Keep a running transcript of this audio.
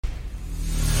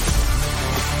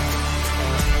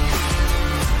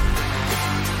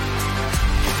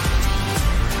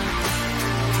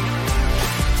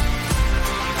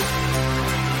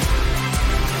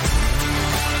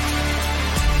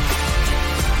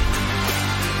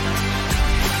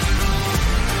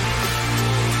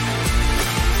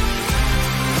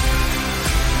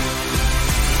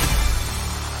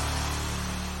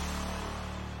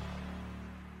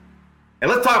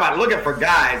talk about looking for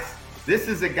guys. This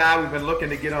is a guy we've been looking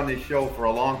to get on this show for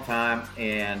a long time,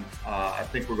 and I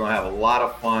think we're going to have a lot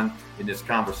of fun in this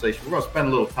conversation. We're going to spend a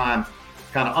little time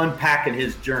kind of unpacking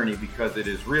his journey because it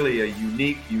is really a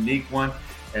unique one.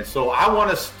 And so I want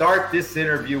to start this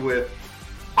interview with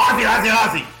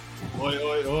Ozzy. Oi,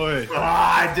 oi, oi.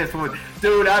 I just would.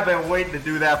 Dude, I've been waiting to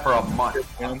do that for a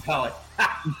month. I'm telling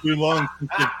you. Too long.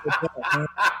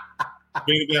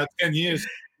 Been about 10 years.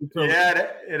 Yeah,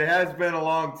 it has been a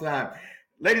long time.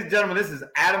 Ladies and gentlemen, this is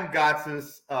Adam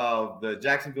Gotsis of the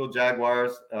Jacksonville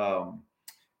Jaguars,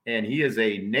 and he is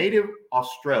a native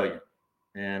Australian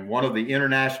and one of the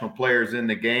international players in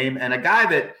the game, and a guy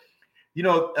that,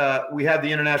 we have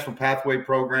the International Pathway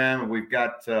Program, and we've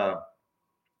got the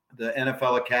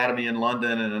NFL Academy in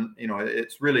London, and,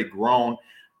 it's really grown.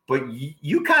 But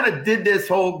you kind of did this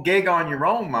whole gig on your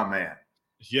own, my man.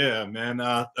 Yeah, man.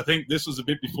 I think this was a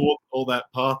bit before all that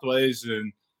pathways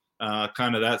and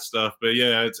kind of that stuff. But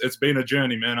yeah, it's been a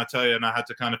journey, man. I tell you, and I had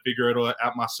to kind of figure it all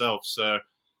out myself. So,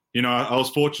 I was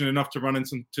fortunate enough to run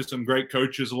into some great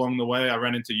coaches along the way. I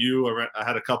ran into you. I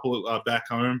had a couple back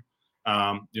home.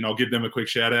 I'll give them a quick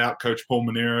shout out. Coach Paul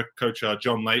Manera, Coach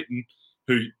John Layton,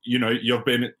 who you've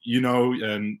been,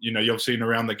 and you've seen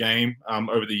around the game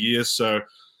over the years. So.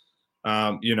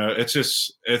 It's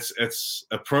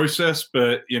a process,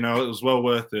 but it was well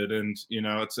worth it, and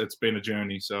it's been a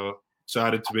journey. So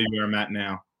excited to be where I'm at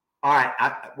now. All right,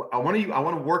 I want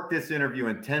to work this interview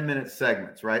in 10-minute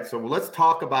segments, right? So let's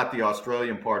talk about the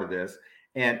Australian part of this.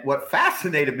 And what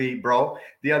fascinated me, bro,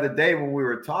 the other day when we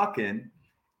were talking,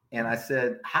 and I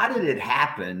said, "How did it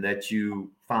happen that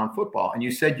you found football?" And you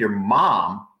said your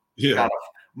mom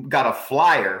got a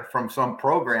flyer from some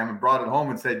program and brought it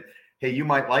home and said, "Hey, you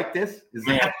might like this." Is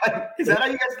that how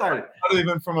you got started? Not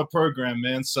even from a program,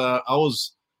 man. So I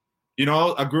was,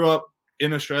 I grew up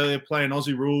in Australia playing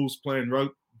Aussie rules, playing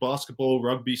basketball,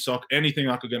 rugby, soccer, anything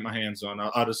I could get my hands on.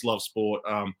 I just love sport.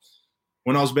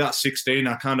 When I was about 16,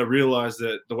 I kind of realized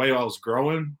that the way I was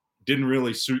growing didn't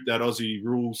really suit that Aussie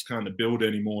rules kind of build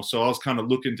anymore. So I was kind of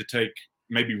looking to take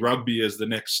maybe rugby as the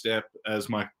next step as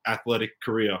my athletic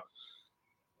career.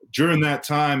 During that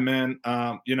time, man,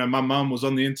 my mom was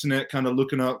on the internet kind of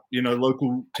looking up,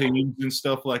 local teams and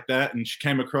stuff like that. And she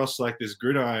came across like this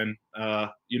gridiron,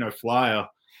 flyer.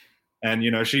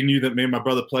 And, she knew that me and my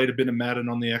brother played a bit of Madden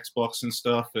on the Xbox and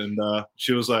stuff. And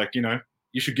she was like,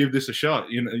 you should give this a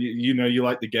shot. You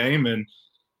like the game. And,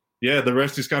 yeah, the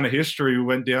rest is kind of history. We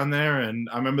went down there. And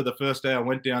I remember the first day I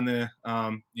went down there,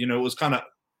 it was kind of,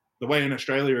 the way in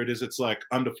Australia it is, it's like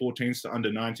under 14s to under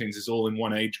 19s is all in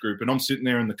one age group. And I'm sitting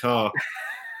there in the car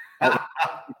at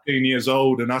 15 years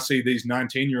old, and I see these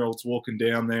 19-year-olds walking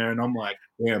down there, and I'm like,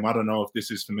 damn, I don't know if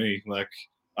this is for me. Like,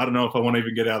 I don't know if I want to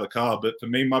even get out of the car. But for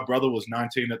me, my brother was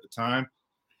 19 at the time.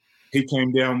 He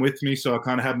came down with me, so I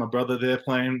kind of had my brother there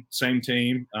playing, same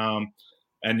team.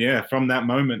 And, yeah, from that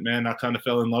moment, man, I kind of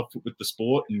fell in love with the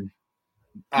sport and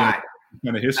kind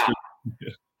of history.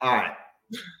 All right.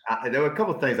 There were a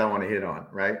couple of things I want to hit on,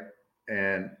 right?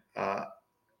 And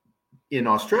in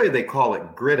Australia, they call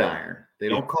it gridiron. They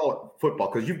don't call it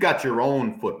football because you've got your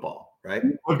own football, right?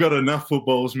 We've got enough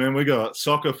footballs, man. We got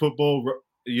soccer, football.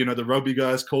 The rugby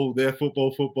guys call their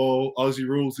football. Aussie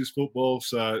rules is football.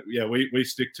 So, yeah, we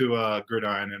stick to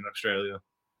gridiron in Australia.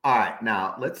 All right.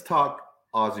 Now, let's talk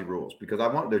Aussie rules because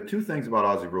there are two things about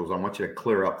Aussie rules I want you to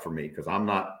clear up for me because I'm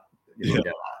not,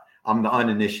 I'm the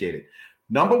uninitiated.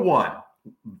 Number one,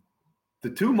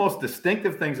 the two most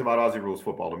distinctive things about Aussie rules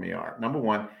football to me are, number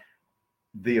one,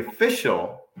 the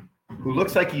official who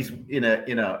looks like he's in a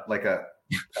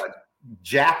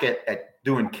jacket at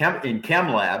doing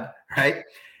chem lab, right?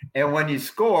 And when you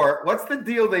score, what's the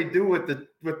deal they do with the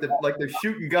like they're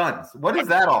shooting guns? What is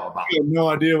that all about? I have no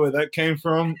idea where that came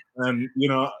from, and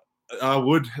I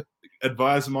would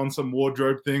advise them on some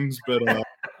wardrobe things, but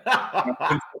I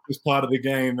think it's part of the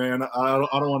game, man. I don't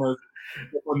want to.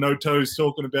 On no toes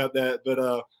talking about that, but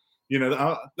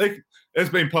it's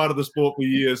been part of the sport for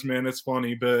years, man. It's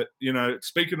funny, but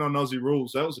speaking on Aussie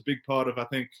rules, that was a big part of I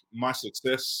think my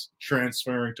success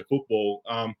transferring to football.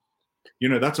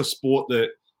 That's a sport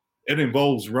that it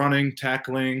involves running,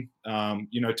 tackling,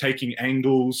 taking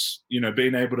angles,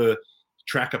 being able to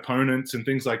track opponents and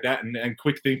things like that, and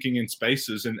quick thinking in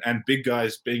spaces, and big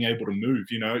guys being able to move.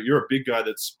 You're a big guy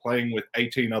that's playing with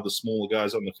 18 other smaller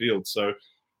guys on the field, so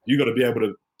you got to be able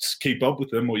to keep up with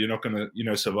them or you're not going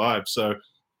to, survive. So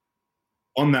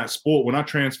on that sport, when I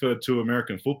transferred to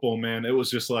American football, man, it was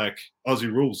just like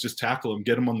Aussie rules, just tackle them,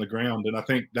 get them on the ground. And I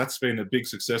think that's been a big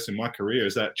success in my career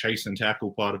is that chase and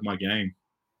tackle part of my game.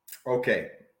 Okay.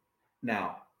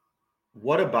 Now,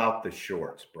 what about the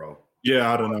shorts, bro?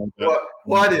 Yeah, I don't know.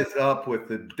 What is up with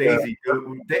the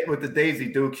Daisy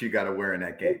Dukes you got to wear in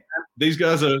that game? These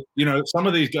guys are, some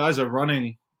of these guys are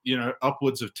running,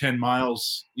 upwards of 10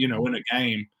 miles, in a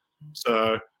game.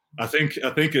 So I think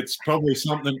it's probably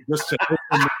something just to help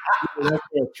them like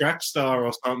a track star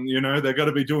or something. They've got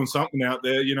to be doing something out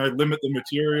there. Limit the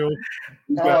material.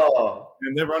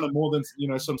 And they're running more than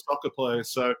some soccer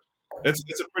players. So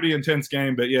it's a pretty intense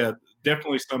game. But yeah,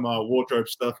 definitely some wardrobe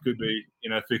stuff could be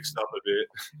fixed up a bit.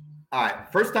 All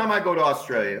right, first time I go to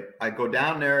Australia, I go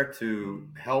down there to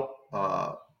help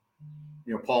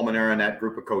Paul Manera and that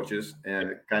group of coaches, and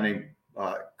a guy named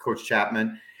Coach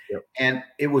Chapman. Yep. And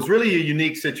it was really a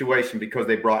unique situation because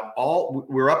they brought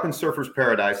we're up in Surfers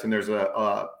Paradise, and there's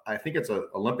I think it's an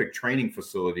Olympic training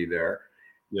facility there.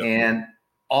 Yep. And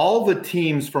all the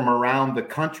teams from around the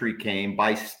country came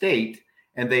by state,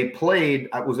 and they played.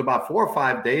 It was about 4 or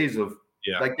 5 days of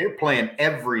like they're playing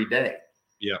every day.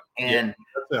 Yeah. And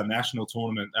that's our national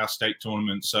tournament, our state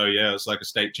tournament. So yeah, it's like a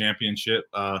state championship.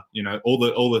 All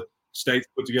the states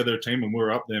put together a team, and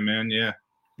we're up there, man. Yeah.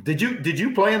 Did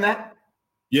you play in that?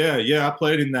 Yeah, I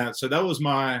played in that. So that was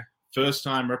my first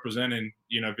time representing,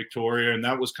 Victoria, and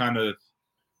that was kind of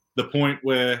the point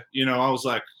where, I was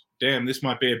like, damn, this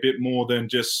might be a bit more than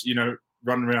just,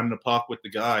 running around in the park with the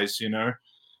guys,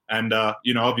 And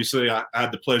obviously I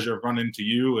had the pleasure of running into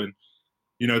you, and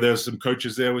there's some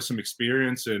coaches there with some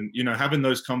experience, and having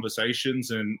those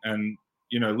conversations and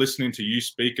listening to you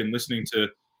speak and listening to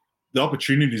the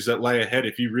opportunities that lay ahead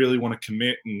if you really want to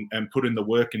commit and put in the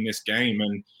work in this game.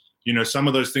 And some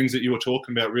of those things that you were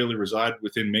talking about really reside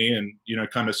within me, and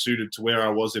kind of suited to where I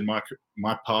was in my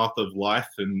path of life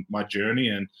and my journey.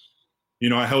 And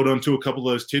I held on to a couple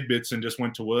of those tidbits and just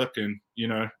went to work, and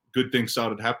good things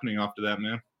started happening after that,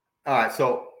 man. All right,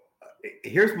 so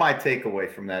here's my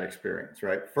takeaway from that experience,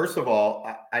 right? First of all,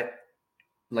 I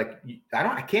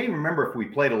can't even remember if we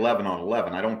played 11 on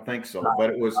 11. I don't think so, but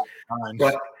it was,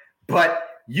 but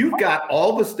you've got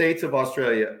all the states of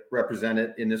Australia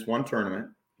represented in this one tournament.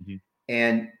 Mm-hmm.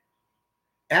 And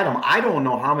Adam, I don't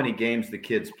know how many games the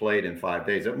kids played in 5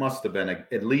 days. It must have been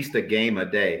at least a game a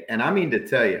day. And I mean to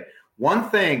tell you, one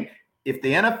thing, if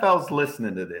the NFL's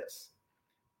listening to this,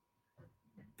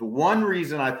 the one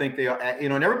reason I think they are,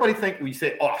 and everybody we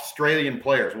say, Australian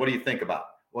players, what do you think about?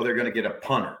 Well, they're going to get a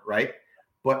punter, right?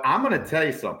 But I'm going to tell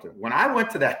you something. When I went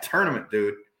to that tournament,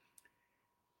 dude,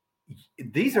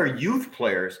 these are youth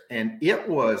players, and it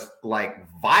was like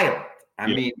violent. I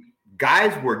mean,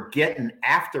 guys were getting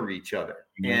after each other.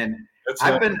 And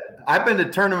I've been to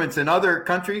tournaments in other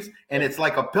countries, and it's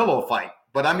like a pillow fight.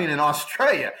 But I mean, in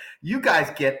Australia, you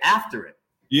guys get after it.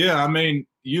 Yeah, I mean,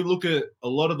 you look at a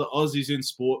lot of the Aussies in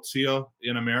sports here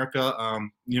in America.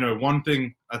 One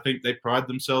thing I think they pride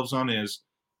themselves on is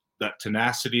that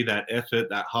tenacity, that effort,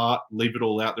 that heart, leave it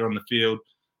all out there on the field,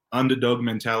 underdog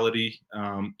mentality.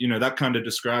 That kind of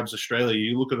describes Australia.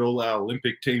 You look at all our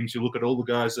Olympic teams, you look at all the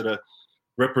guys that are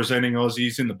representing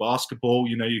Aussies in the basketball.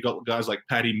 You got guys like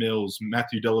Paddy Mills,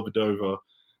 Matthew Dellavedova,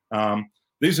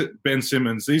 these are Ben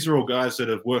Simmons. These are all guys that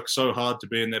have worked so hard to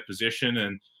be in their position.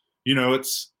 And,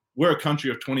 we're a country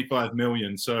of 25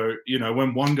 million. So,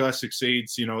 when one guy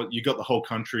succeeds, you got the whole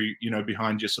country,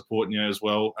 behind you, supporting you as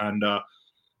well. And,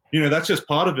 that's just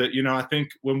part of it. I think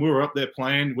when we were up there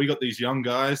playing, we got these young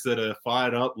guys that are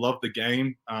fired up, love the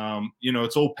game.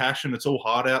 It's all passion. It's all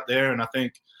hard out there. And I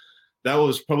think that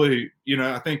was probably,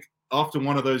 I think after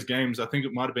one of those games, I think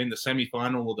it might have been the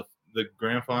semifinal or the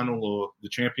grand final or the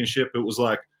championship. It was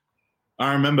like,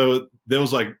 I remember there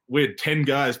was we had 10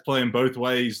 guys playing both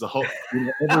ways. The whole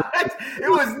it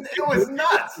was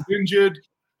nuts. Injured.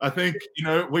 I think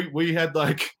we had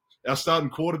our starting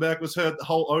quarterback was hurt. The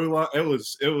whole O-line. It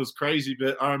was crazy.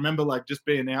 But I remember just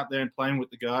being out there and playing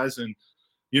with the guys, and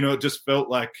it just felt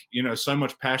like so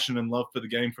much passion and love for the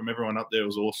game from everyone up there. It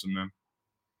was awesome, man.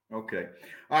 Okay,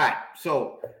 all right.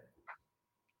 So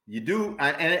you do,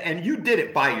 and you did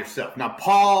it by yourself. Now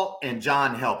Paul and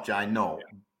John helped you, I know.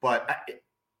 Yeah. But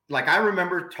I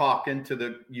remember talking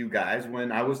to you guys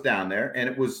when I was down there, and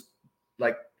it was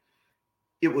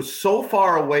so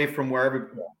far away from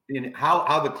wherever,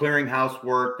 how the clearinghouse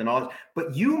worked and all that.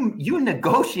 But you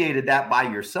negotiated that by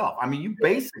yourself. I mean, you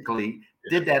basically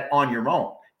did that on your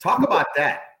own. Talk about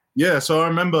that. Yeah. So I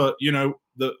remember,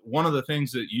 one of the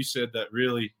things that you said that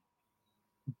really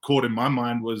caught in my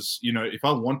mind was, if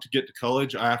I want to get to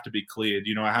college, I have to be cleared.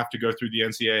 I have to go through the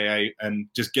NCAA and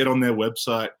just get on their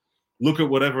website, look at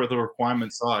whatever the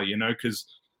requirements are, because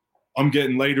I'm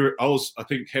getting later. I was, I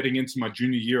think, heading into my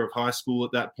junior year of high school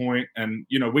at that point, and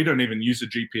we don't even use a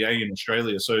GPA in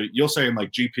Australia. So you're saying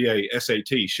like GPA,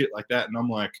 SAT, shit like that, and I'm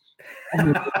like,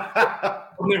 I've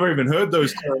never even heard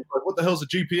those terms. Like, what the hell's a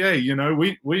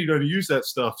GPA? We don't use that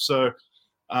stuff. So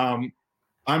I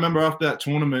remember after that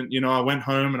tournament, I went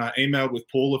home and I emailed with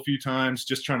Paul a few times,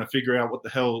 just trying to figure out what the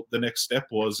hell the next step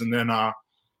was, and then I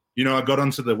got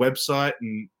onto the website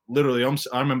and literally,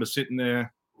 I remember sitting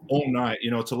there all night.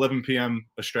 It's 11 p.m.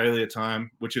 Australia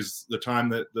time, which is the time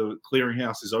that the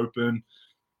clearinghouse is open.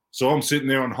 So I'm sitting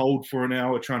there on hold for an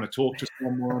hour trying to talk to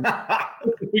someone,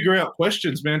 to figure out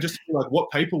questions, man, just to be like, what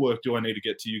paperwork do I need to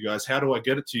get to you guys? How do I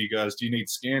get it to you guys? Do you need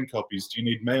scanned copies? Do you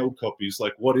need mailed copies?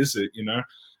 Like, what is it,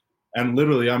 And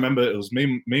literally, I remember it was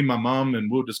me, my mom, and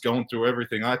we were just going through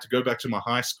everything. I had to go back to my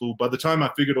high school. By the time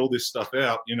I figured all this stuff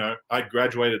out, I'd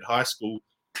graduated high school.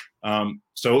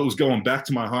 So it was going back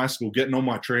to my high school, getting all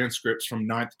my transcripts from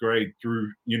 9th grade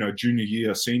through, junior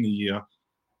year, senior year,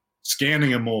 scanning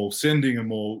them all, sending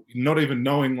them all, not even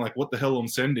knowing like what the hell I'm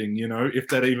sending, if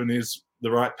that even is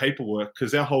the right paperwork,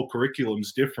 because our whole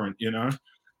curriculum's different,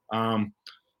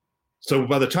 So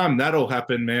by the time that all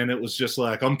happened, man, it was just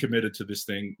like, I'm committed to this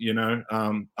thing,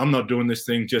 I'm not doing this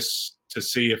thing just to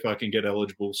see if I can get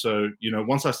eligible. So,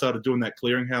 once I started doing that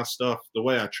clearinghouse stuff, the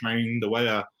way I trained, the way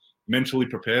I mentally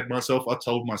prepared myself, I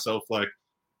told myself, like,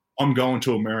 I'm going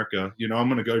to America, I'm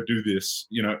going to go do this.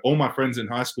 All my friends in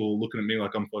high school looking at me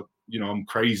like I'm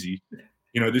crazy.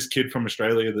 This kid from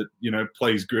Australia that,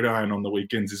 plays gridiron on the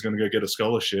weekends is going to go get a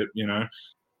scholarship,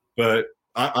 But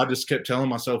I just kept telling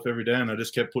myself every day, and I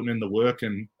just kept putting in the work,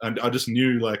 and I just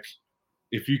knew, like,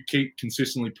 if you keep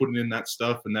consistently putting in that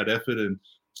stuff and that effort and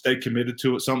stay committed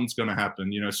to it, something's going to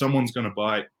happen. Someone's going to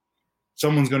bite.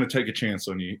 Someone's going to take a chance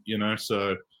on you,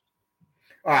 so.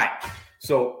 All right.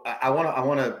 So I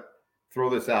want to throw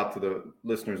this out to the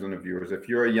listeners and the viewers. If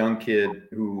you're a young kid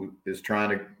who is trying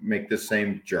to make this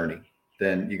same journey,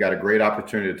 then you got a great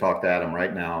opportunity to talk to Adam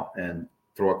right now and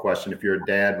throw a question. If you're a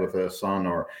dad with a son,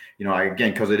 or,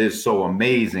 again, because it is so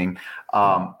amazing.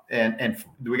 And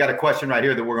we got a question right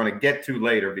here that we're going to get to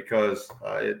later, because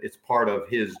it's part of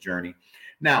his journey.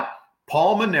 Now,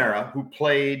 Paul Manera, who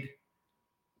played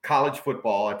college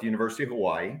football at the University of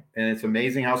Hawaii, and it's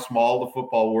amazing how small the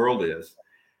football world is,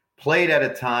 played at a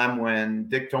time when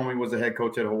Dick Tomey was the head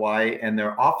coach at Hawaii, and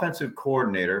their offensive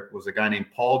coordinator was a guy named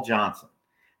Paul Johnson.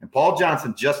 And Paul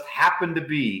Johnson just happened to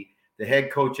be the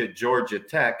head coach at Georgia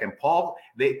Tech. And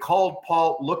they called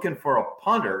Paul looking for a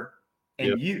punter,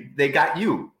 and they got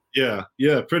you. Yeah,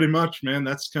 pretty much, man.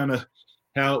 That's kind of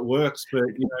how it works. But,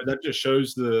 that just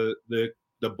shows the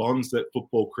bonds that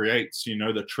football creates,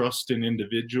 the trust in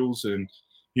individuals and,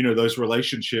 those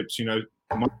relationships.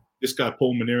 This guy,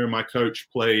 Paul Manera, my coach,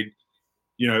 played,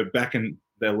 back in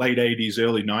the late 80s,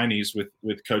 early 90s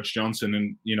with Coach Johnson.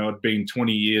 And, it'd been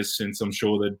 20 years since I'm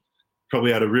sure they'd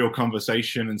probably had a real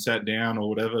conversation and sat down or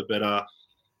whatever. But,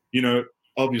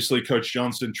 obviously Coach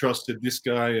Johnson trusted this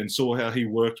guy and saw how he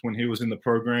worked when he was in the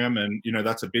program. And,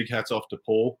 that's a big hats off to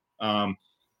Paul.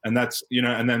 And that's,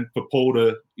 and then for Paul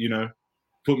to,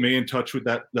 put me in touch with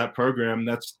that program,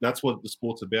 that's what the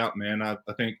sport's about, man. I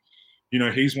think,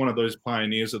 he's one of those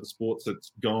pioneers of the sports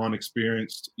that's gone,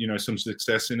 experienced, some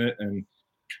success in it, and,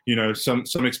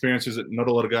 some experiences that not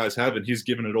a lot of guys have, and he's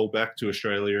given it all back to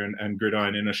Australia and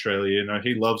gridiron in Australia.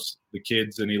 He loves the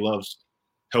kids, and he loves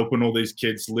helping all these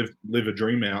kids live a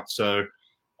dream out. So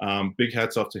big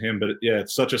hats off to him. But yeah,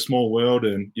 it's such a small world,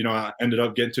 and I ended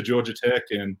up getting to Georgia Tech,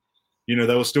 and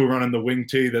they were still running the wing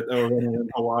tee that they were running in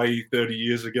Hawaii 30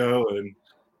 years ago. And,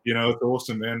 it's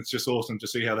awesome, man. It's just awesome to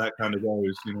see how that kind of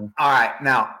goes, All right.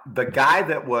 Now, the guy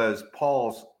that was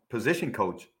Paul's position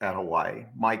coach at Hawaii,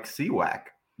 Mike Seawack,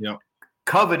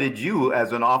 coveted you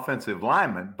as an offensive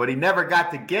lineman, but he never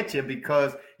got to get you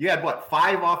because you had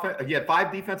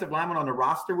five defensive linemen on the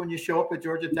roster when you show up at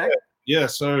Georgia Tech? Yeah.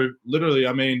 So literally,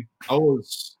 I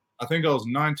think I was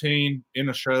 19 in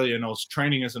Australia, and I was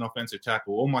training as an offensive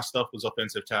tackle. All my stuff was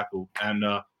offensive tackle, and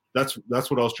that's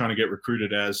what I was trying to get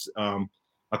recruited as.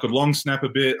 I could long snap a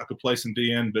bit, I could play some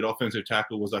DN, but offensive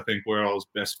tackle was, I think, where I was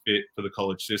best fit for the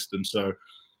college system. So,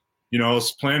 I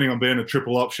was planning on being a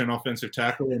triple option offensive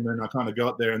tackle, and then I kind of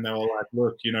got there, and they were like,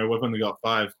 "Look, we've only got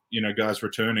 5, guys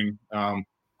returning,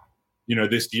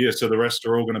 this year, so the rest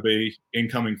are all going to be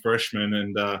incoming freshmen."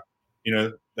 And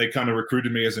they kind of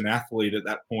recruited me as an athlete at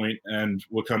that point, and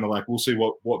we're kind of like, we'll see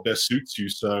what best suits you.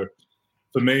 So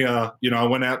for me, I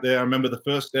went out there. I remember the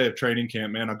first day of training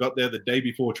camp, man. I got there the day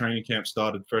before training camp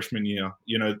started freshman year.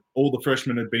 All the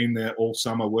freshmen had been there all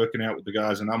summer working out with the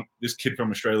guys, and this kid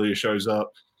from Australia shows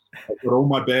up. I've got all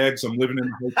my bags. I'm living in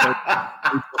the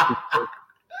hotel.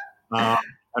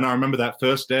 And I remember that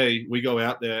first day we go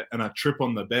out there and I trip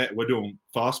on the bag. We're doing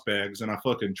fast bags and I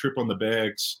fucking trip on the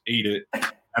bags, eat it.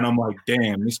 And I'm like,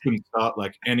 damn, this couldn't start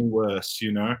like any worse,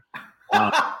 you know?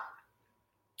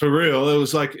 For real, it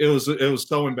was like, it was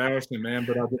so embarrassing, man.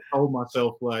 But I just told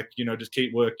myself, like, you know, just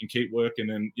keep working.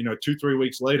 And, you know, 2-3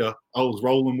 weeks later, I was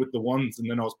rolling with the ones and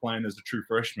then I was playing as a true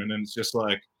freshman. And it's just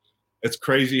like, it's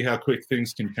crazy how quick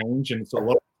things can change. And it's a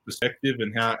lot of perspective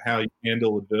and how you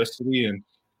handle adversity. And,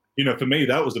 you know, for me,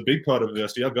 that was a big part of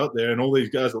adversity. I got there and all these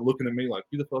guys are looking at me like,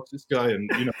 who the fuck's this guy? And,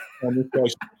 you know, this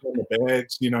guy's on the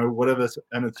bags, you know, whatever.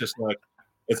 And it's just like,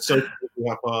 it's so cool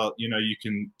how far, you know, you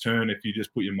can turn if you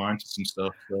just put your mind to some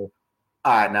stuff. So.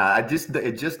 All right, now it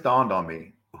just dawned on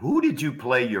me. Who did you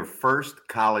play your first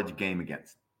college game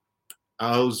against?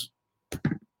 I was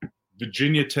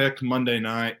Virginia Tech Monday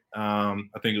night. I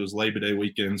think it was Labor Day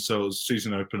weekend, so it was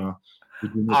season opener.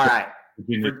 All right.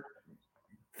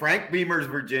 Frank Beamer's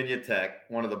Virginia Tech,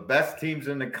 one of the best teams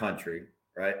in the country,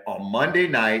 right? On Monday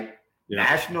night,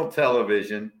 national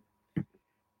television,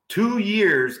 2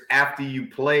 years after you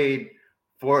played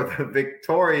for the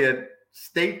Victoria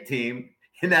State team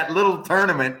in that little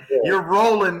tournament, you're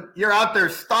rolling, you're out there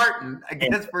starting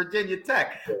against Virginia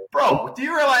Tech. Bro, do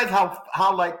you realize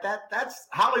how like that's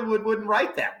Hollywood wouldn't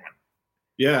write that one?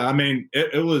 Yeah, I mean,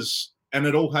 it was, and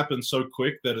it all happened so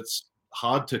quick that it's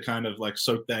hard to kind of like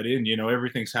soak that in. You know,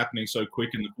 everything's happening so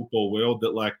quick in the football world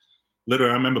that, like,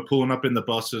 literally I remember pulling up in the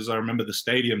buses. I remember the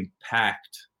stadium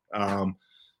packed.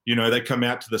 You know, they come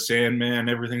out to the Sandman,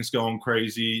 everything's going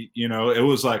crazy. You know, it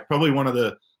was like probably one of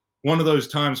those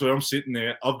times where I'm sitting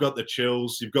there, I've got the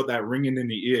chills, you've got that ringing in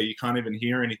the ear, you can't even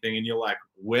hear anything, and you're like,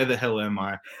 where the hell am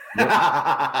I? You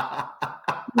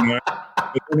know?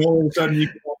 But then all of a sudden you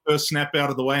get that first snap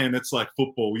out of the way and it's like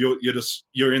football.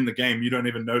 You're in the game. You don't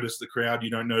even notice the crowd.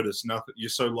 You don't notice nothing. You're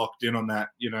so locked in on that,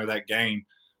 you know, that game.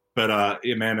 But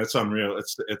yeah, man, it's unreal.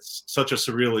 It's such a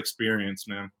surreal experience,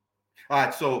 man. All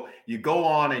right, so you go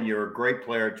on and you're a great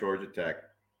player at Georgia Tech,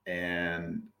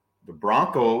 and the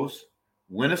Broncos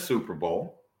win a Super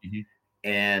Bowl,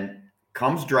 and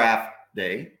comes draft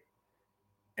day,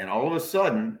 and all of a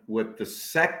sudden, with the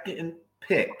second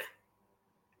pick,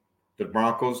 the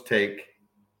Broncos take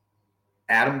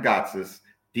Adam Gotsis,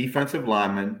 defensive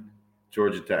lineman,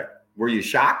 Georgia Tech. Were you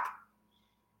shocked?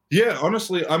 Yeah,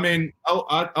 honestly, I mean,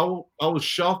 I was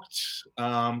shocked.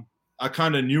 I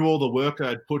kind of knew all the work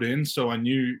I'd put in, so I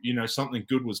knew, you know, something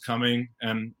good was coming,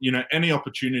 and, you know, any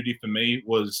opportunity for me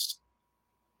was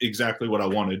exactly what I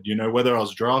wanted. You know, whether I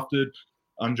was drafted,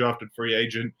 undrafted free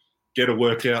agent, get a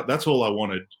workout, that's all I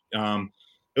wanted.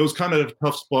 It was kind of a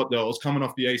tough spot though. I was coming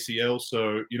off the ACL,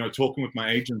 so, you know, talking with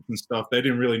my agents and stuff, they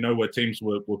didn't really know where teams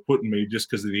were putting me just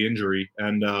because of the injury.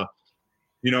 And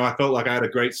you know, I felt like I had a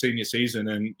great senior season,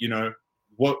 and, you know,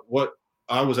 what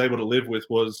I was able to live with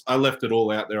was I left it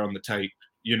all out there on the tape,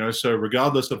 you know. So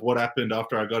regardless of what happened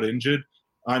after I got injured,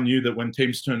 I knew that when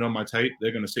teams turned on my tape,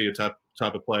 they're going to see a type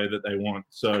of player that they want.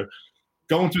 So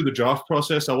going through the draft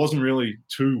process, I wasn't really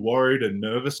too worried and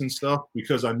nervous and stuff,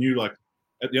 because I knew, like,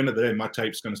 at the end of the day, my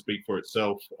tape's going to speak for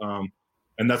itself.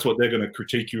 And that's what they're going to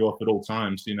critique you off at all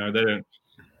times. You know, they don't,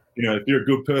 you know, if you're a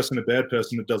good person, a bad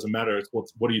person, it doesn't matter. It's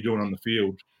what are you doing on the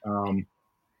field?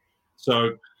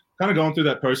 So kind of going through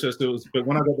that process, but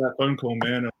when I got that phone call,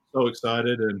 man, I was so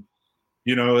excited. And,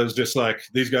 you know, it was just like,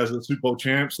 these guys are the Super Bowl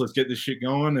champs. Let's get this shit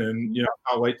going. And, you know,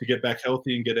 I can't wait to get back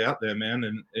healthy and get out there, man.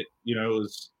 And it, you know, it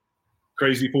was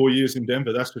crazy 4 years in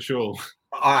Denver, that's for sure.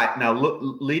 All right, now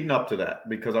leading up to that,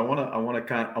 because I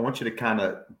want you to kind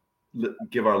of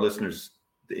give our listeners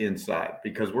the insight,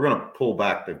 because we're going to pull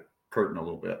back the curtain a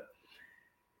little bit.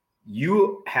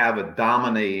 You have a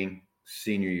dominating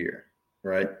senior year,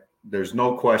 right? There's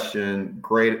no question.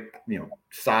 Great, you know,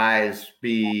 size,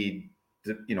 speed,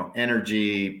 you know,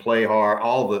 energy, play hard,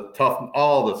 all the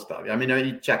stuff. I mean,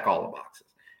 you check all the boxes.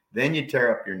 Then you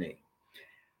tear up your knee.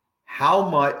 How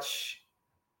much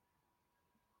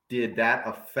did that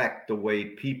affect the way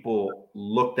people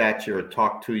looked at you or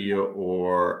talked to you,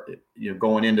 or, you know,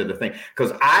 going into the thing?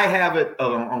 Because I have it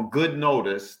on good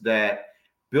notice that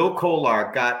Bill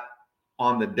Kolar got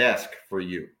on the desk for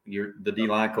you, the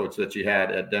D-line coach that you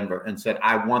had at Denver, and said,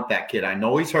 I want that kid. I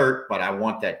know he's hurt, but I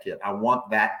want that kid. I want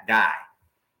that guy.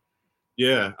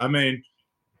 Yeah, I mean,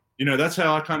 you know, that's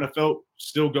how I kind of felt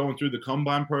still going through the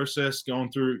combine process,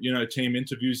 going through, you know, team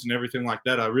interviews and everything like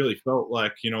that. I really felt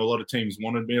like, you know, a lot of teams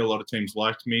wanted me, a lot of teams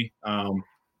liked me.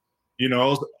 You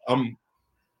know, I'm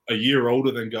a year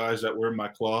older than guys that were in my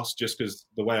class, just because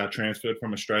the way I transferred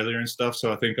from Australia and stuff.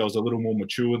 So I think I was a little more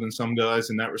mature than some guys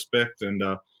in that respect. And,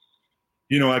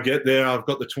 I get there, I've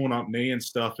got the torn up knee and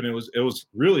stuff, and it was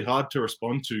really hard to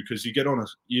respond to because you get on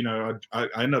I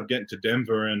end up getting to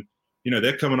Denver, and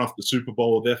they're coming off the Super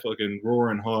Bowl, they're fucking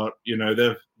roaring hot,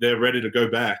 they're ready to go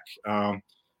back,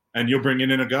 and you're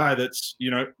bringing in a guy that's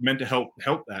meant to help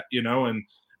that, and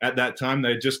at that time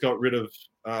they just got rid of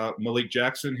Malik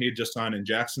Jackson. He had just signed in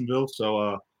Jacksonville,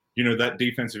 so that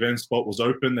defensive end spot was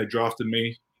open. They drafted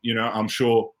me, I'm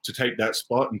sure, to take that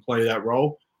spot and play that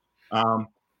role.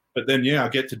 But then, I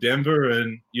get to Denver,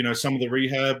 and some of the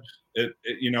rehab, it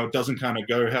doesn't kind of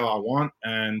go how I want,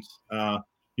 and I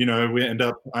end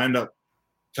up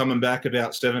coming back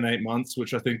about 7-8 months,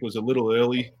 which I think was a little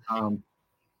early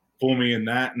for me in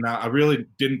that, and I really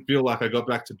didn't feel like I got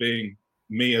back to being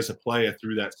me as a player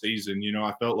through that season.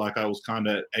 I felt like I was kind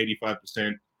of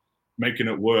 85% making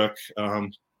it work,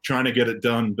 trying to get it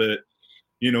done, but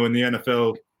in the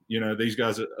NFL. These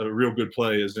guys are real good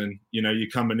players, and you're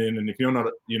coming in, and if you're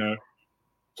not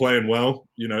playing well,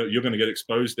 you're going to get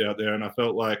exposed out there. And I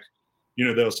felt like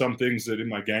there were some things that in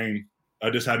my game I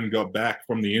just hadn't got back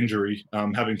from the injury,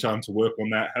 having time to work on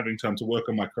that, having time to work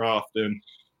on my craft. And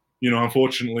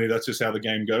unfortunately that's just how the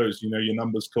game goes. Your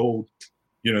number's called,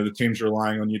 the team's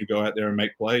relying on you to go out there and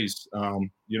make plays, and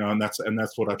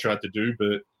that's what I tried to do.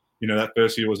 But that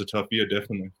first year was a tough year,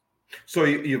 definitely. So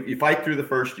you fight through the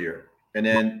first year. And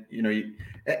then,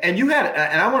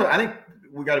 I think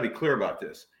we got to be clear about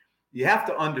this. You have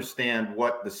to understand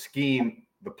what the scheme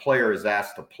the player is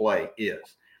asked to play is.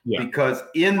 Yeah. Because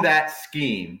in that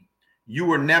scheme, you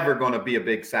were never going to be a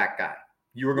big sack guy.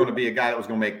 You were going to be a guy that was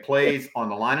going to make plays on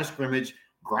the line of scrimmage,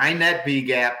 grind that B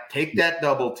gap, take that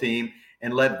double team,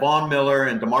 and let Von Miller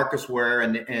and DeMarcus Ware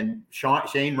and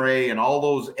Shane Ray and all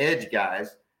those edge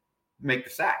guys make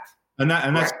the sacks. And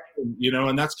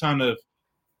that's kind of,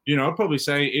 I'd probably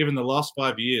say even the last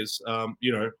 5 years,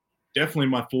 definitely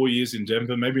my 4 years in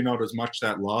Denver, maybe not as much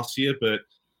that last year, but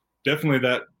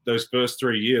definitely those first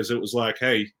 3 years, it was like,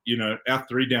 hey, our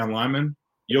 3 down linemen,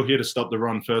 you're here to stop the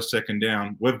run first, second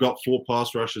down. We've got 4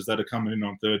 pass rushers that are coming in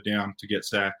on third down to get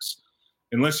sacks.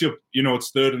 Unless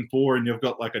it's 3rd and 4 and you've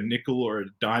got like a nickel or a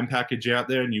dime package out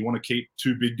there and you want to keep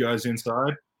 2 big guys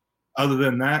inside. Other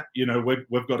than that,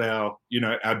 we've got our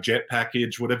jet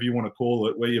package, whatever you want to call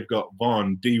it, where you've got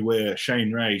Von, D. Ware,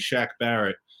 Shane Ray, Shaq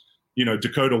Barrett,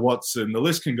 Dakota Watson. The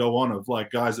list can go on of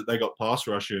like guys that they got pass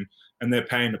rushing and they're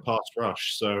paying to pass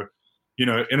rush. So, in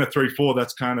a 3-4,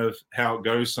 that's kind of how it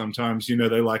goes sometimes. They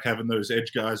like having those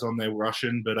edge guys on there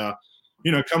rushing. But,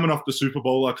 coming off the Super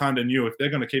Bowl, I kind of knew if they're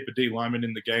going to keep a D lineman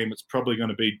in the game, it's probably going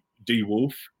to be D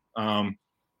Wolf.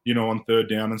 On third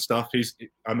down and stuff.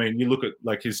 You look at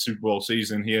like his Super Bowl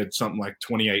season, he had something like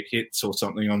 28 hits or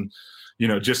something on,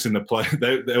 just in the play.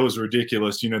 That was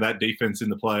ridiculous, that defense in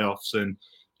the playoffs. And,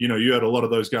 you had a lot of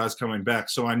those guys coming back.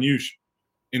 So I knew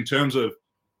in terms of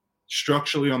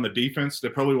structurally on the defense,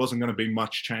 there probably wasn't going to be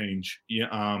much change,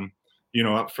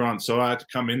 up front. So I had to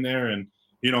come in there and,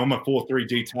 I'm a 4-3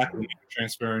 D tackle,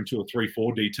 transferring to a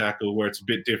 3-4 D tackle where it's a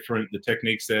bit different. The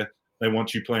techniques there, they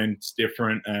want you playing, it's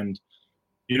different. And,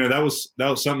 that was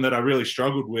something that I really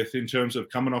struggled with in terms of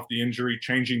coming off the injury,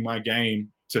 changing my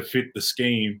game to fit the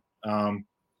scheme.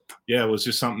 It was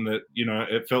just something that,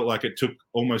 it felt like it took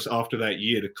almost after that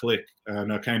year to click.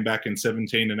 And I came back in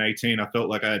 17 and 18. I felt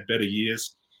like I had better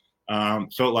years.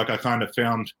 Felt like I kind of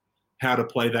found how to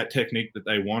play that technique that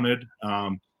they wanted.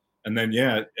 And then,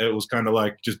 it was kind of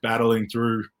like just battling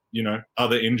through,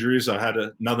 other injuries. I had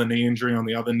another knee injury on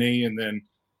the other knee, and then,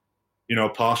 a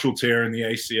partial tear in the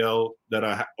ACL that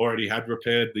I already had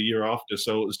repaired the year after.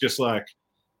 So it was just like,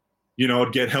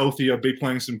 I'd get healthy, I'd be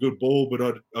playing some good ball,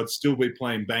 but I'd still be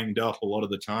playing banged up a lot of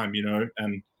the time,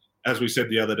 And as we said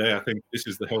the other day, I think this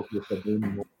is the healthiest I've been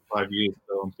in 5 years.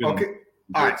 So I'm feeling okay.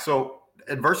 All right. So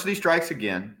adversity strikes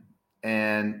again.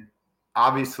 And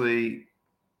obviously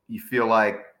you feel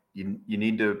like you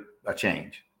need a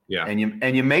change. Yeah. And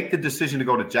you make the decision to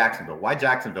go to Jacksonville. Why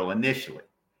Jacksonville initially?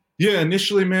 Yeah,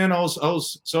 initially, man,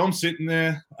 I'm sitting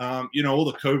there, all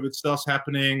the COVID stuff's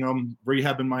happening. I'm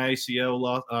rehabbing my ACL,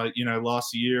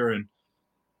 last year. And,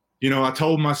 I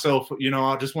told myself,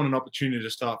 I just want an opportunity to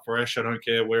start fresh. I don't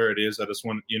care where it is. I just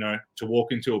want, to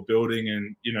walk into a building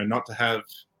and, not to have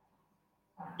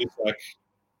this like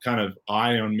kind of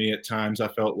eye on me at times. I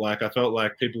felt like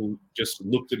people just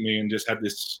looked at me and just had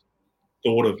this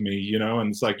thought of me, and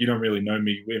it's like, you don't really know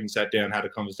me. We haven't sat down, had a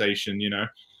conversation,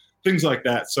 things like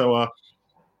that. So,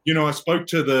 I spoke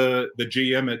to the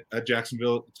GM at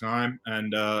Jacksonville at the time,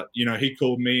 and, he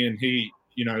called me and he,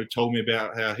 told me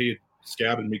about how he had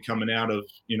scouted me coming out of,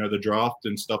 the draft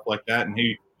and stuff like that. And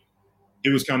he he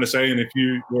was kind of saying if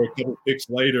you were a couple picks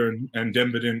later and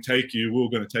Denver didn't take you, we were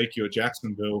going to take you at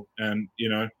Jacksonville. And,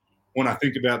 when I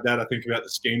think about that, I think about the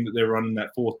scheme that they're running, that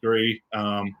 4-3.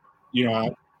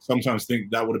 I sometimes think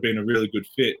that would have been a really good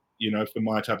fit, for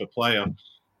my type of player,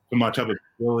 for my type of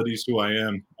abilities, who I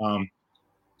am.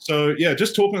 So, yeah,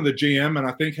 just talking to the GM, and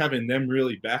I think having them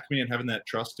really back me and having that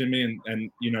trust in me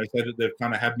and say that they've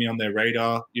kind of had me on their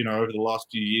radar, over the last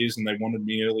few years, and they wanted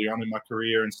me early on in my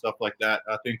career and stuff like that,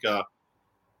 I think,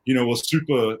 was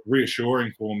super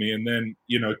reassuring for me. And then,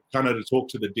 kind of to talk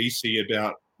to the DC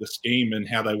about the scheme and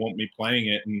how they want me playing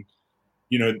it. And,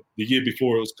 the year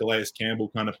before it was Calais Campbell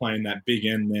kind of playing that big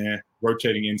end there,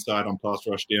 rotating inside on pass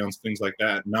rush downs, things like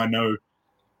that. And I know,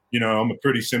 I'm a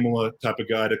pretty similar type of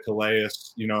guy to Calais.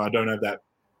 I don't have that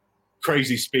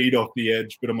crazy speed off the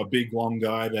edge, but I'm a big, long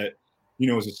guy that,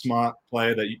 is a smart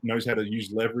player that knows how to use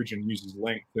leverage and uses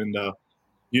length. And,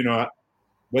 I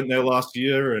went there last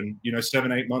year and,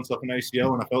 7-8 months off an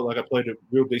ACL, and I felt like I played a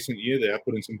real decent year there. I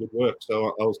put in some good work.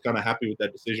 So I was kind of happy with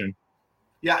that decision.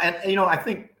 Yeah, and I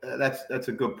think that's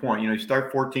a good point. You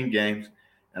start 14 games,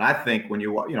 and I think when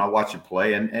you watch you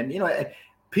play, and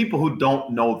people who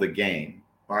don't know the game,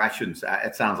 or I shouldn't say,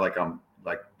 it sounds like I'm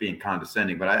like being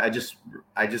condescending, but I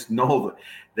just know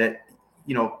that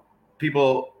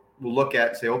people will look at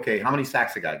and say, okay, how many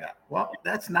sacks a guy got? Well,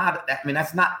 that's not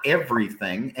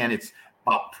everything, and it's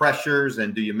about pressures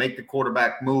and do you make the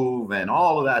quarterback move and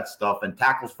all of that stuff and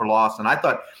tackles for loss. And I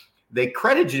thought they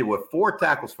credited you with 4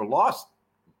 tackles for loss,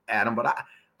 Adam, but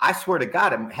I swear to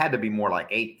God, it had to be more like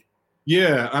 8.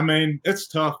 Yeah, I mean, it's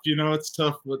tough. It's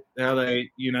tough with how they,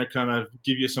 kind of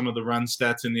give you some of the run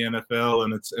stats in the NFL,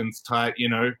 and it's tight,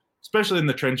 especially in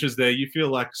the trenches there. You feel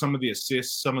like some of the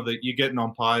assists, you're getting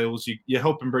on piles, you're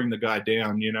helping bring the guy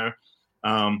down,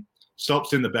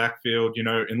 stops in the backfield,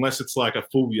 unless it's like a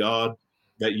full yard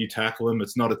that you tackle him.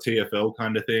 It's not a TFL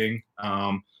kind of thing.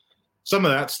 Some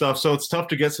of that stuff. So it's tough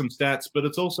to get some stats, but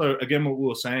it's also, again, what we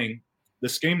were saying, the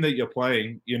scheme that you're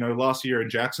playing, last year in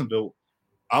Jacksonville,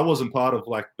 I wasn't part of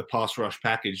like the pass rush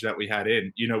package that we had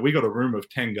in. We got a room of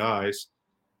 10 guys,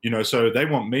 so they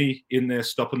want me in there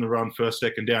stopping the run first,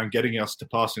 second down, getting us to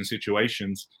passing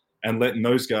situations and letting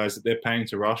those guys that they're paying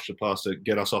to rush the passer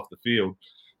get us off the field.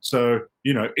 So,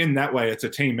 in that way, it's a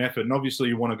team effort. And obviously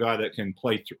you want a guy that can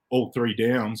play all 3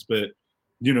 downs, but,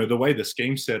 the way the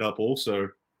scheme's set up also,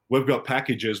 we've got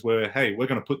packages where, hey, we're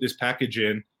going to put this package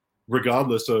in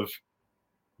regardless of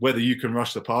whether you can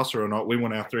rush the passer or not. We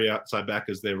want our 3 outside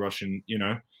backers there rushing,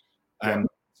 and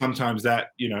sometimes that,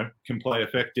 can play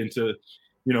effect into,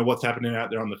 what's happening out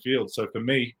there on the field. So for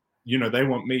me, they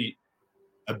want me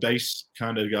a base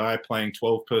kind of guy playing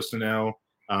 12 personnel,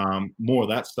 more of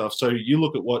that stuff. So you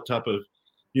look at what type of,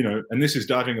 and this is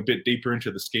diving a bit deeper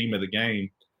into the scheme of the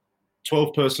game.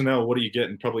 12 personnel, what are you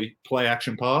getting? Probably play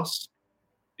action pass.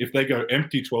 If they go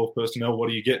empty 12 personnel, what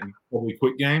are you getting? Probably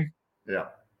quick game. Yeah.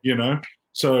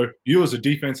 So you as a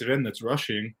defensive end that's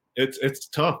rushing, it's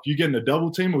tough. You getting a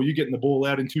double team or you getting the ball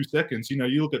out in 2 seconds.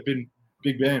 You look at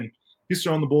Big Ben, he's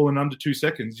throwing the ball in under 2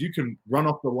 seconds. You can run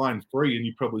off the line free and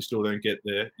you probably still don't get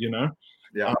there,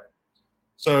 Yeah.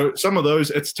 So some of those,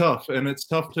 it's tough. And it's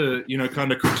tough to,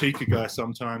 kind of critique a guy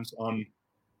sometimes on,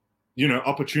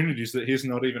 opportunities that he's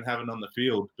not even having on the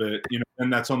field. But,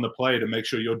 and that's on the play to make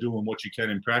sure you're doing what you can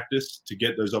in practice to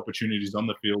get those opportunities on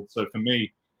the field. So for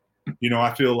me,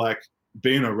 I feel like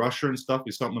being a rusher and stuff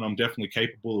is something I'm definitely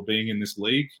capable of being in this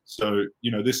league. So,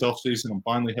 this offseason, I'm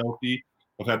finally healthy.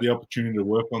 I've had the opportunity to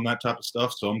work on that type of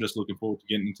stuff. So I'm just looking forward to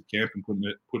getting into camp and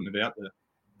putting it out there.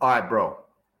 All right, bro.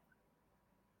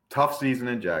 Tough season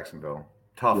in Jacksonville.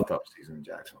 Tough season in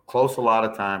Jacksonville. Close a lot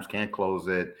of times, can't close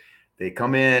it. They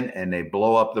come in and they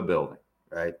blow up the building,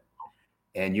 right?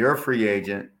 And you're a free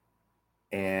agent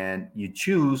and you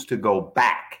choose to go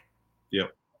back.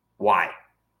 Yep. Why?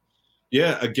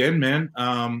 Yeah, again, man,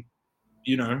 I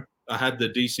had the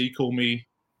DC call me,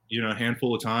 a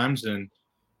handful of times, and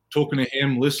talking to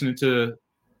him, listening to,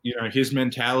 his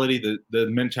mentality, the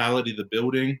mentality of the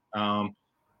building,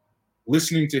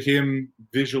 listening to him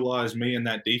visualize me in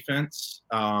that defense,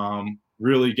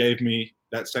 really gave me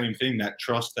that same thing, that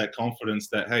trust, that confidence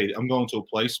that, hey, I'm going to a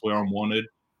place where I'm wanted.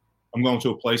 I'm going to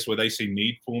a place where they see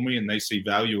need for me and they see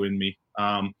value in me.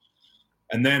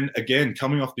 And then again,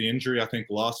 coming off the injury, I think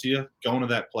last year, going to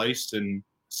that place and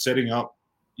setting up,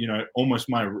 almost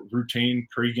my routine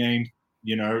pregame,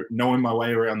 knowing my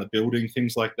way around the building,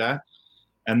 things like that.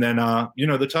 And then,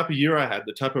 the type of year I had,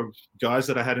 the type of guys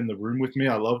that I had in the room with me,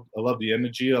 I loved the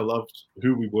energy. I loved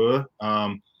who we were.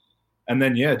 And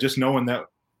then, just knowing that,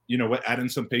 we're adding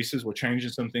some pieces, we're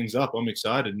changing some things up. I'm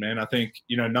excited, man. I think,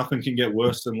 nothing can get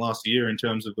worse than last year in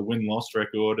terms of the win-loss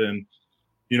record. And,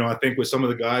 I think with some of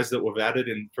the guys that we've added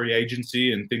in free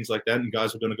agency and things like that, and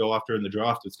guys we're going to go after in the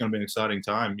draft, it's going to be an exciting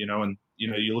time, and,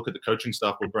 you look at the coaching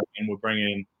stuff we're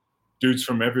bringing dudes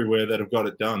from everywhere that have got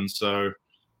it done. So,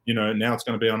 now it's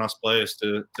going to be on us players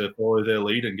to follow their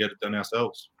lead and get it done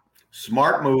ourselves.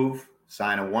 Smart move,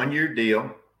 sign a 1-year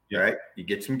deal, Yeah. right? You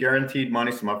get some guaranteed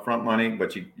money, some upfront money,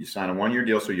 but you sign a 1-year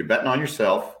deal. So you're betting on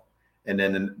yourself. And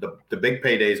then the big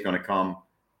payday is going to come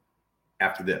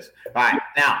after this. All right.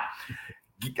 Now,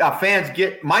 fans,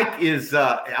 Mike is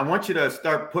I want you to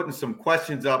start putting some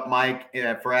questions up, Mike,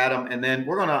 for Adam. And then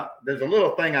there's a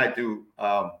little thing I do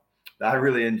that I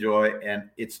really enjoy. And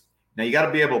now you got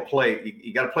to be able to play.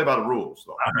 You got to play by the rules,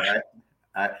 though. All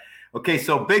right. Okay.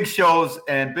 So Big Shows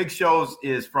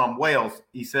is from Wales.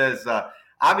 He says,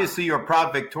 obviously you're a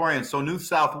proud Victorian. So New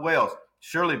South Wales,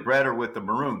 surely bred her with the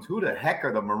Maroons. Who the heck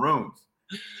are the Maroons?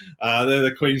 They're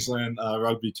the Queensland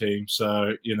rugby team.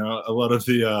 So, a lot of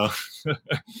the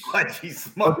Budgie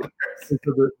smokers.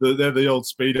 They're the old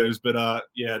Speedos. But, I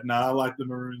like the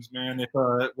Maroons, man. If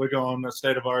we're going to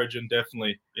State of Origin,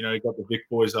 definitely. You got the big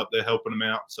boys up there helping them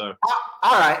out. So,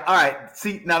 all right.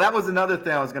 See, now that was another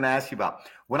thing I was going to ask you about.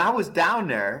 When I was down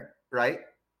there, right?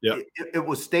 Yeah. It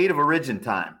was State of Origin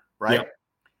time, right? Yep.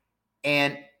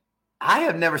 And I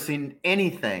have never seen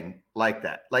anything like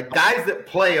that. Like guys that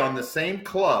play on the same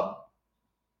club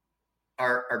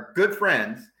are good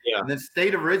friends. Yeah. And then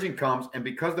State of Origin comes, and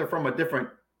because they're from a different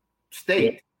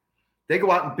state, they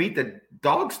go out and beat the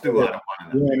dog stew out of one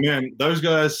of them. Yeah, man. Those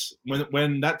guys,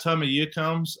 when that time of year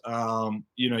comes,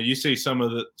 you see some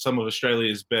of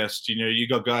Australia's best. You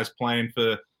got guys playing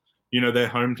for, their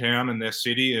hometown and their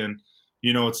city, and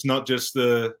it's not just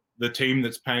the team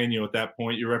that's paying you at that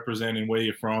point. You're representing where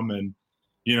you're from, and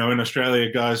in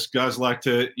Australia, guys like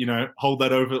to hold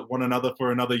that over one another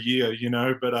for another year.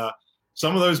 But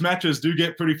some of those matches do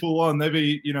get pretty full on. They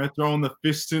be throwing the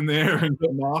fists in there and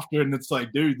getting after, and it's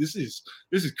like, dude, this is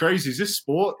crazy. Is this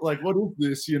sport? Like, what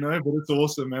is this? But it's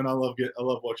awesome, man. I love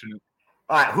watching it.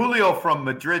 All right, Julio from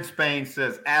Madrid, Spain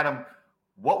says, Adam,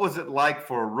 what was it like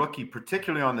for a rookie,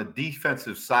 particularly on the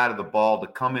defensive side of the ball, to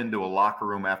come into a locker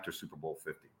room after Super Bowl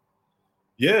 50?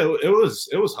 Yeah, it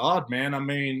was hard, man. I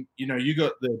mean, you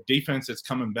got the defense that's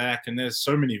coming back, and there's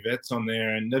so many vets on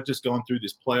there, and they've just gone through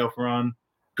this playoff run,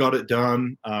 got it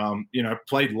done,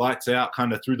 played lights out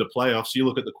kind of through the playoffs. You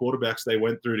look at the quarterbacks they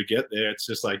went through to get there, it's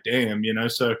just like, damn,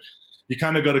 so you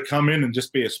kind of got to come in and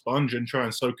just be a sponge and try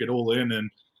and soak it all in. And,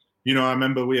 I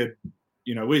remember we had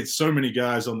so many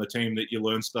guys on the team that you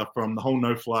learn stuff from. The whole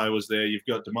no-fly was there. You've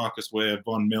got DeMarcus Ware,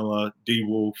 Von Miller, D.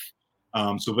 Wolf,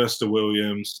 Sylvester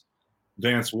Williams,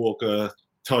 Vance Walker,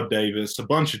 Todd Davis, a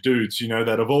bunch of dudes,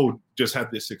 that have all just had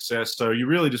this success. So you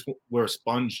really just were a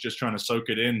sponge just trying to soak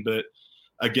it in. But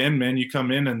again, man, you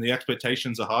come in and the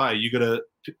expectations are high. You got to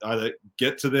either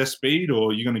get to their speed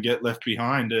or you're going to get left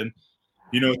behind. And,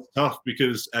 it's tough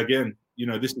because, again,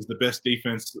 this is the best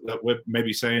defense that we're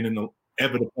maybe saying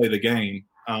ever to play the game.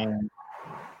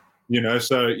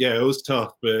 So, yeah, it was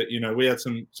tough. But, we had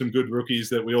some good rookies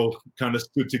that we all kind of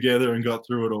stood together and got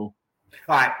through it all.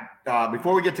 All right.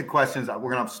 Before we get to questions,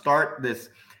 we're going to start this.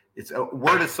 It's a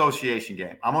word association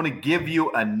game. I'm going to give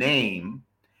you a name,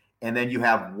 and then you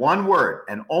have one word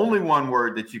and only one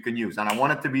word that you can use. And I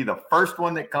want it to be the first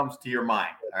one that comes to your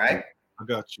mind. All right? I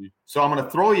got you. So I'm going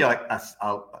to throw you a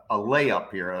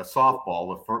layup here, a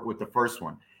softball with the first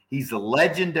one. He's a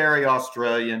legendary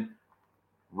Australian,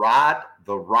 Rod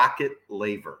the Rocket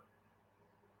Laver.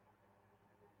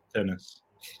 Tennis.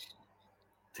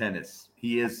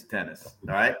 He is tennis.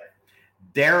 All right.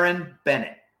 Darren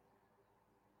Bennett.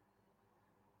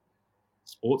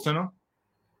 Sports Center?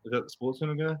 Is that the Sports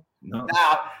Center guy? No.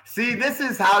 Now, see, this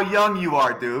is how young you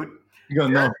are, dude. You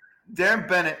gotta know. Darren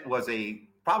Bennett was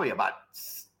probably about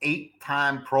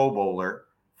 8-time Pro Bowler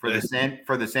for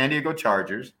the San Diego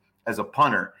Chargers as a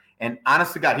punter. And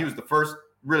honest to God, he was the first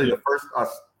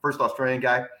Australian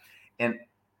guy. And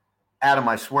Adam,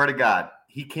 I swear to God,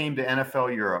 he came to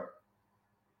NFL Europe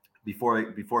before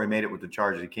he made it with the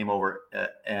Chargers. He came over,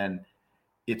 and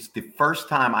it's the first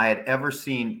time I had ever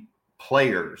seen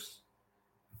players,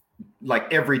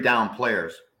 like every down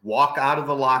players, walk out of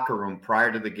the locker room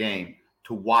prior to the game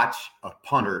to watch a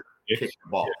punter kick the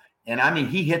ball. Yeah. And I mean,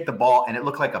 he hit the ball, and it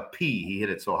looked like a pea. He hit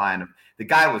it so high, and the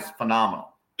guy was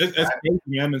phenomenal. It's crazy,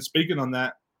 man. And speaking on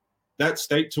that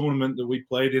state tournament that we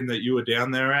played in that you were down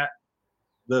there at,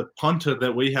 the punter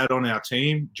that we had on our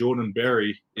team, Jordan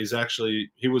Berry,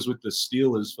 he was with the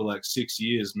Steelers for like 6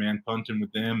 years, man, punting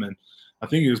with them. And I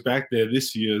think he was back there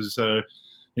this year. So,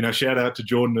 shout out to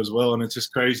Jordan as well. And it's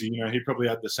just crazy. He probably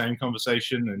had the same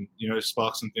conversation and,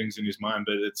 sparked some things in his mind.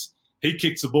 But it's he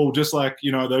kicks the ball just like,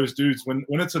 those dudes. When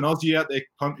it's an Aussie out there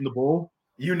punting the ball,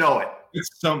 you know it. It's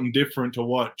something different to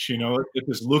watch. It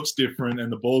just looks different,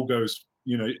 and the ball goes,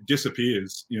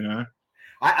 disappears.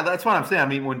 That's what I'm saying. I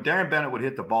mean, when Darren Bennett would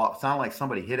hit the ball, it sounded like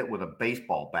somebody hit it with a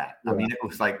baseball bat. Yeah. I mean, it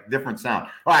was like different sound.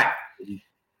 All right,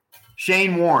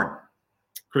 Shane Warne,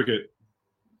 cricket,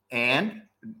 and.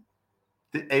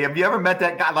 Have you ever met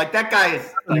that guy? Like that guy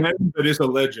is like, that is a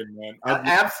legend, man.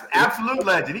 Absolute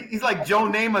legend. He's like Joe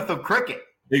Namath of cricket.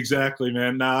 Exactly,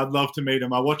 man. Nah, I'd love to meet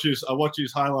him. I watch his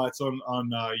highlights on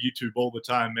YouTube all the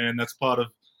time, man. That's part of,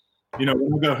 when I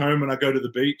go home and I go to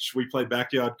the beach, we play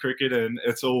backyard cricket, and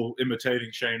it's all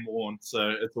imitating Shane Warne.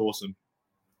 So it's awesome.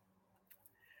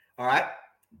 All right,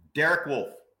 Derek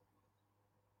Wolfe.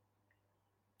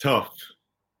 Tough.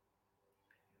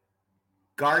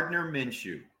 Gardner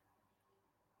Minshew.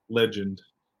 Legend.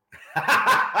 Yeah.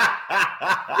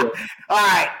 All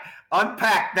right,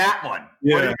 unpack that one.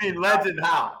 Yeah. What do you mean legend?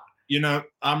 How?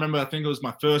 I remember, I think it was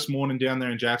my first morning down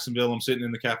there in Jacksonville. I'm sitting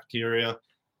in the cafeteria,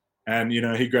 and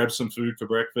he grabs some food for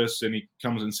breakfast, and he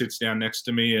comes and sits down next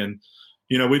to me, and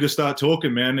we just start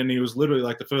talking, man. And he was literally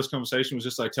like, the first conversation was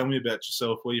just like, tell me about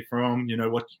yourself, where you're from,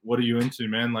 what are you into,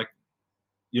 man? Like,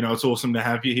 it's awesome to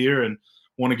have you here, and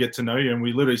want to get to know you. And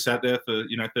we literally sat there for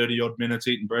 30 odd minutes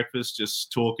eating breakfast,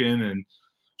 just talking and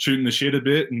shooting the shit a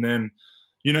bit. And then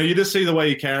you just see the way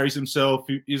he carries himself.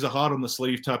 He's a heart on the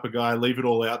sleeve type of guy, leave it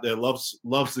all out there, loves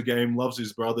the game, loves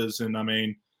his brothers. And I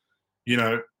mean,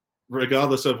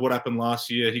 regardless of what happened last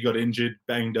year, he got injured,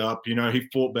 banged up, he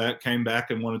fought back, came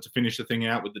back, and wanted to finish the thing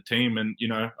out with the team. And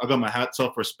I got my hats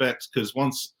off, respect, because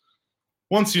once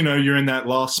you're in that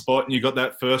last spot and you got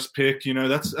that first pick,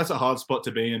 that's a hard spot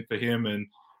to be in for him. And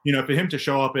for him to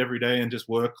show up every day and just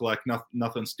work like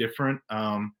nothing's different,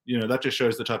 that just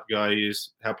shows the type of guy he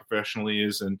is, how professional he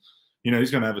is, and he's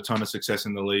going to have a ton of success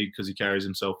in the league because he carries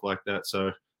himself like that.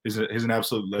 So he's an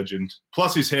absolute legend.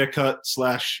 Plus his haircut /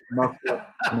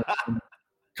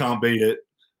 can't beat it.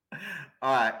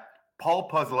 All right, Paul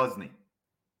Posluszny.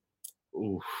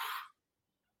 Ooh,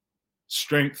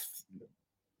 strength.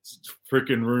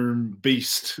 Freaking room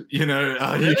beast,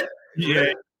 yeah,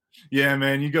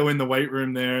 man. You go in the weight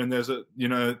room there, and there's I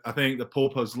think the Paul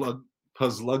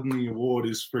Posluszny Award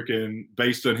is freaking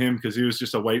based on him because he was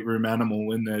just a weight room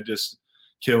animal in there, just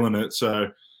killing it. So,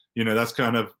 that's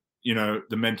kind of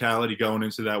the mentality going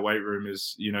into that weight room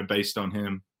is based on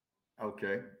him.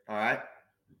 Okay, all right,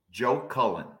 Joe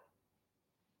Cullen.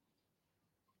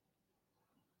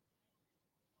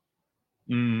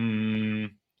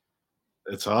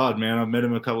 It's hard, man. I've met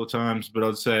him a couple of times, but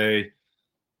I'd say,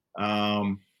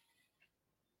 I'm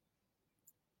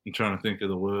trying to think of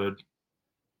the word.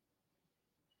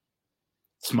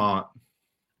 Smart.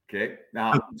 Okay.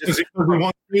 Now, because he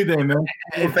wants to be there, man.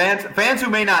 Fans who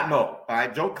may not know, all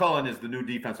right, Joe Cullen is the new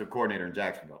defensive coordinator in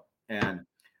Jacksonville, and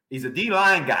he's a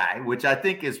D-line guy, which I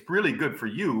think is really good for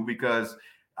you because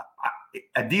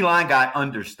a D-line guy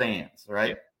understands, right?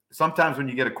 Yeah. Sometimes when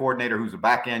you get a coordinator who's a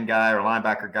back end guy or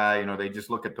linebacker guy, they just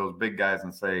look at those big guys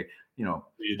and say, yeah.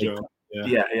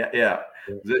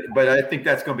 But I think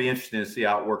that's going to be interesting to see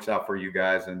how it works out for you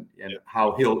guys and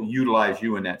how he'll utilize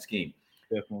you in that scheme.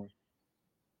 Definitely.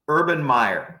 Urban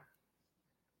Meyer.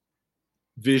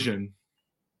 Vision.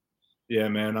 Yeah,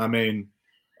 man. I mean,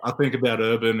 I think about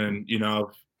Urban, and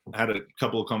I've had a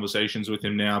couple of conversations with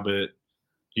him now, but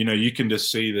you can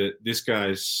just see that this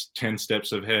guy's 10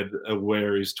 steps ahead of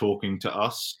where he's talking to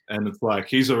us. And it's like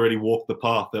he's already walked the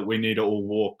path that we need to all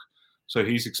walk. So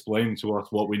he's explaining to us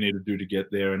what we need to do to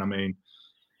get there. And I mean,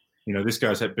 this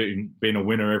guy's been a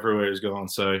winner everywhere he's gone.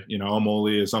 So, I'm all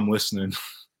ears. I'm listening.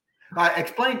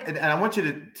 Explain, and I want you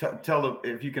to tell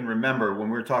if you can remember when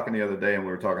we were talking the other day and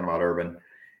we were talking about Urban,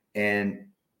 and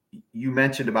you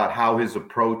mentioned about how his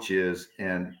approach is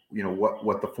and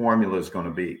what the formula is going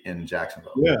to be in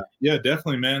Jacksonville. Yeah,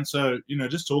 definitely, man. So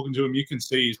just talking to him, you can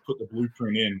see he's put the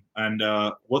blueprint in, and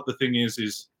what the thing is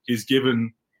he's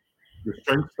given the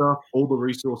strength stuff all the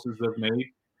resources they've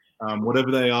need, whatever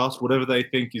they ask, whatever they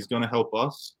think is going to help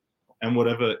us, and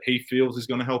whatever he feels is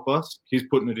going to help us, he's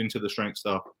putting it into the strength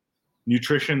stuff.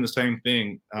 Nutrition, the same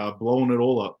thing, blowing it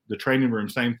all up. The training room,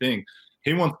 same thing.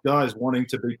 He wants guys wanting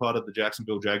to be part of the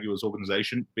Jacksonville Jaguars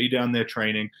organization, be down there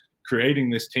training, creating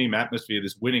this team atmosphere,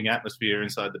 this winning atmosphere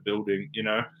inside the building,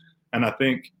 And I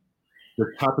think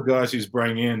the type of guys he's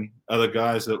bringing in are the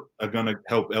guys that are going to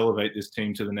help elevate this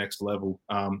team to the next level,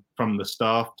 from the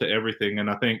staff to everything. And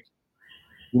I think,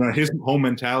 his whole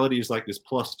mentality is like this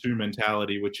 +2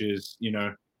 mentality, which is,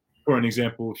 for an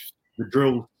example, the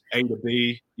drill A to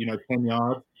B, 10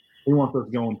 yards. He wants us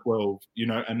going 12,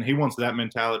 and he wants that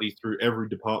mentality through every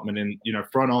department in,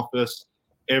 front office,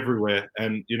 everywhere.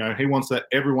 And, he wants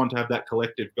everyone to have that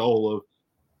collective goal of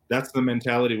that's the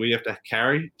mentality we have to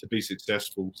carry to be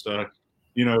successful. So,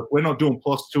 if we're not doing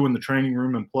 +2 in the training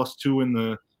room and +2 in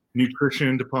the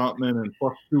nutrition department and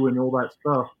 +2 in all that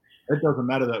stuff, it doesn't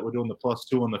matter that we're doing the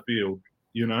 +2 on the field,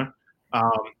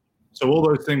 Um, so all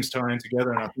those things tie in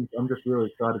together, and I think I'm just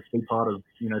really excited to be part of,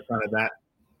 kind of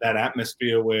that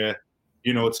atmosphere where,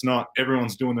 it's not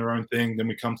everyone's doing their own thing. Then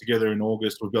we come together in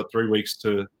August. We've got 3 weeks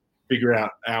to figure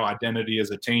out our identity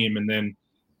as a team and then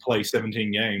play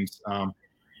 17 games.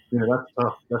 That's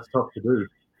tough. That's tough to do.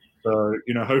 So,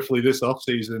 hopefully this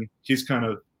offseason, he's kind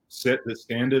of set the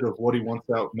standard of what he wants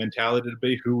our mentality to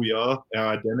be, who we are, our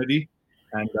identity.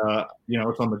 And,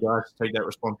 it's on the guys to take that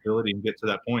responsibility and get to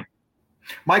that point.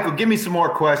 Michael, give me some more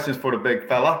questions for the big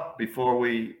fella before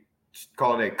we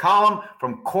call it a column.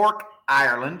 From Cork,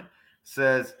 Ireland,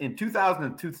 says, in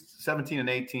 2017 and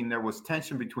 18, there was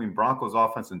tension between Broncos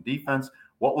offense and defense.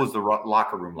 What was the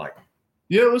locker room like?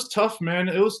 Yeah, it was tough, man.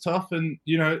 It was tough. And,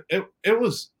 it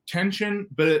was tension.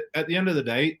 But at the end of the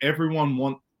day, everyone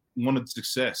wanted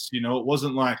success. It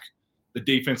wasn't like the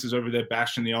defense is over there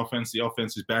bashing the offense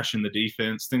is bashing the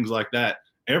defense, things like that.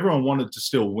 Everyone wanted to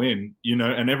still win,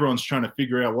 and everyone's trying to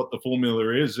figure out what the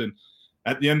formula is. And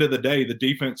at the end of the day, the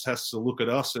defense has to look at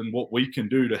us and what we can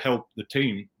do to help the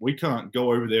team. We can't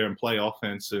go over there and play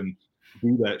offense and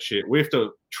do that shit. We have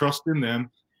to trust in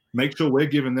them, make sure we're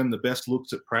giving them the best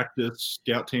looks at practice,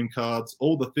 scout team cards,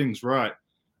 all the things right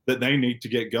that they need to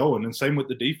get going. And same with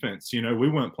the defense. We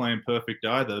weren't playing perfect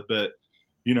either, but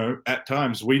at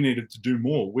times we needed to do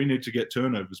more. We need to get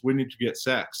turnovers. We need to get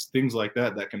sacks, things like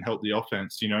that can help the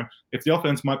offense. If the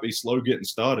offense might be slow getting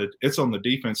started, it's on the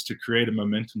defense to create a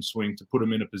momentum swing, to put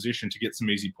them in a position to get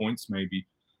some easy points maybe.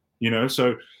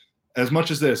 So as much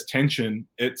as there's tension,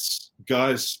 it's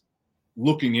guys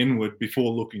looking inward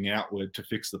before looking outward to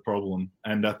fix the problem.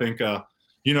 And I think,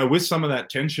 with some of that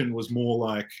tension was more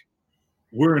like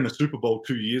we're in a Super Bowl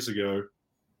 2 years ago.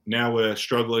 Now we're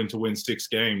struggling to win 6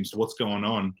 games. What's going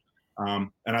on?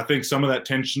 And I think some of that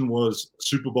tension was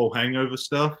Super Bowl hangover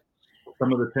stuff.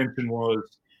 Some of the tension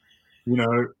was,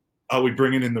 are we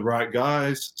bringing in the right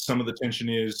guys? Some of the tension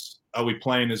is, are we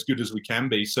playing as good as we can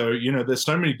be? So, there's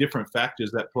so many different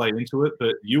factors that play into it.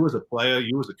 But you as a player,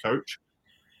 you as a coach,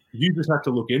 you just have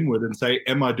to look inward and say,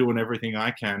 am I doing everything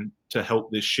I can to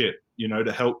help this ship,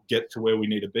 to help get to where we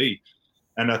need to be?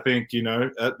 And I think,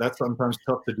 that's sometimes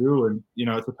tough to do. And,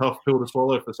 it's a tough pill to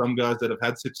swallow for some guys that have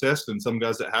had success and some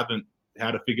guys that haven't,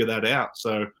 how to figure that out.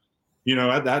 So,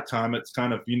 at that time, it's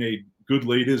kind of, you need good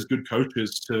leaders, good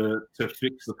coaches to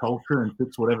fix the culture and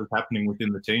fix whatever's happening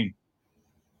within the team.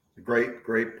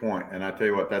 Great point. And I tell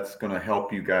you what, that's going to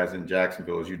help you guys in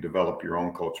Jacksonville as you develop your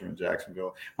own culture in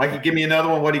Jacksonville. Mikey, give me another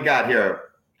one. What do you got here?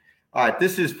 All right,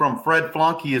 this is from Fred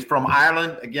Flunk. He is from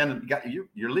Ireland. Again,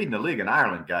 you're leading the league in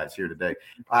Ireland, guys, here today.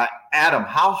 Adam,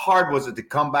 how hard was it to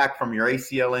come back from your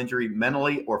ACL injury,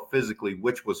 mentally or physically?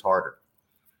 Which was harder?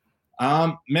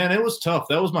 Man, it was tough.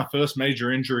 That was my first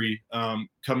major injury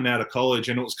coming out of college,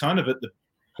 and it was kind of at the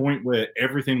point where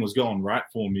everything was going right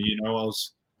for me. I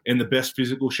was in the best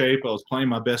physical shape. I was playing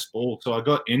my best ball, so I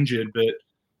got injured. But,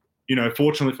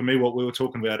 fortunately for me, what we were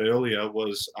talking about earlier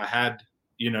was I had,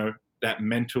 that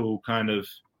mental kind of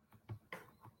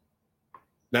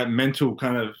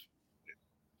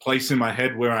place in my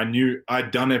head where I knew I'd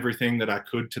done everything that I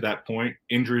could to that point.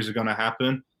 Injuries are going to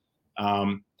happen.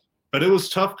 But it was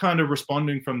tough kind of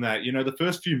responding from that. The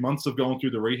first few months of going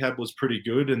through the rehab was pretty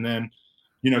good. And then,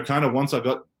 kind of once I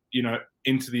got,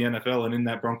 into the NFL and in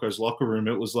that Broncos locker room,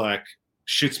 it was like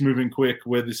shit's moving quick.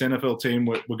 We're this NFL team.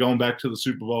 We're going back to the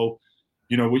Super Bowl.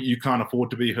 You can't afford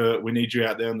to be hurt. We need you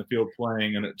out there on the field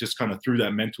playing. And it just kind of threw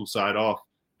that mental side off,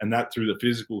 and that threw the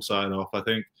physical side off. I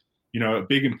think, a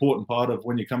big important part of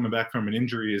when you're coming back from an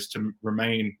injury is to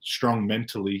remain strong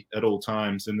mentally at all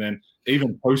times. And then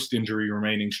even post-injury,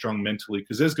 remaining strong mentally,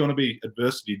 because there's going to be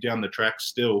adversity down the track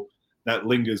still that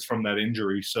lingers from that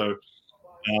injury. So,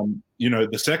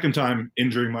 the second time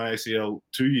injuring my ACL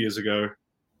 2 years ago,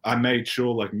 I made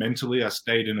sure, mentally, I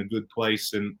stayed in a good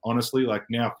place. And honestly,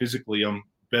 now physically, I'm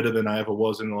better than I ever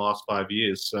was in the last 5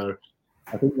 years. So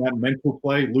I think that mental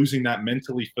play, losing that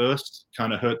mentally first,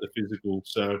 kind of hurt the physical.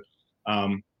 So,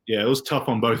 it was tough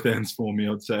on both ends for me,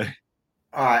 I'd say.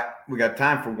 All right. We got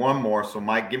time for one more. So,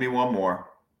 Mike, give me one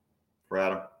more for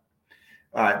Adam.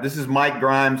 All right. This is Mike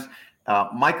Grimes.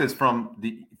 Mike is from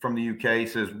the UK. He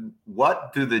says,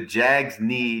 what do the Jags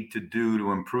need to do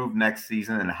to improve next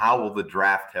season, and how will the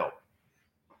draft help?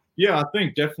 Yeah, I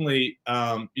think definitely,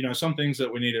 some things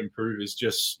that we need to improve is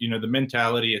just, the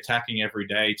mentality, attacking every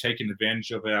day, taking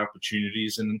advantage of our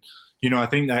opportunities. And, I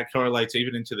think that correlates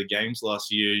even into the games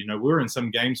last year. We were in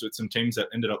some games with some teams that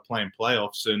ended up playing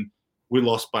playoffs and we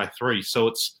lost by 3. So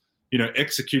it's,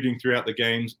 executing throughout the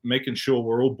games, making sure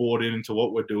we're all bought into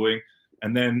what we're doing.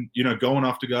 And then, going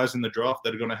after guys in the draft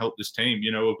that are going to help this team.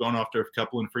 We've gone after a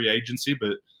couple in free agency,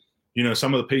 but,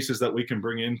 some of the pieces that we can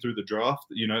bring in through the draft,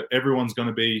 everyone's going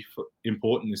to be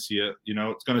important this year.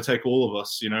 It's going to take all of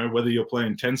us, whether you're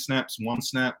playing 10 snaps, 1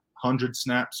 snap, 100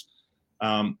 snaps,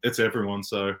 it's everyone.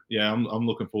 So, yeah, I'm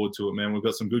looking forward to it, man. We've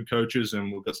got some good coaches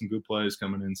and we've got some good players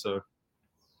coming in. So,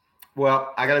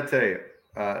 well, I got to tell you,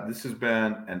 this has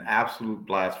been an absolute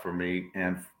blast for me.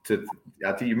 And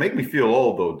I tell you make me feel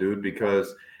old, though, dude,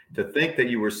 because to think that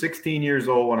you were 16 years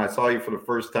old when I saw you for the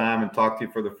first time and talked to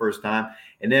you for the first time.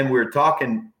 And then we were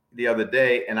talking the other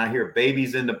day and I hear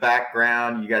babies in the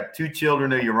background. You got 2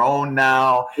 children of your own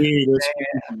now. Hey,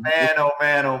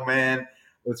 oh man.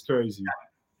 That's crazy.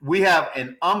 We have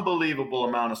an unbelievable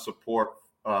amount of support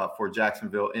for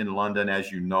Jacksonville in London.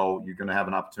 As you know, you're going to have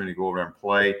an opportunity to go over there and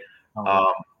play.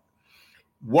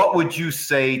 What would you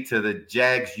say to the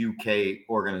Jags UK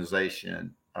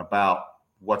organization about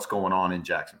what's going on in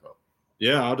Jacksonville?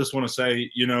 Yeah, I just want to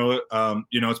say,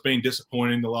 it's been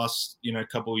disappointing the last,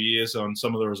 couple of years on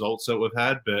some of the results that we've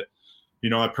had, but,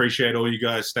 I appreciate all you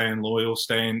guys staying loyal,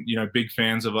 staying, big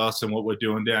fans of us and what we're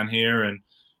doing down here. And,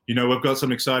 we've got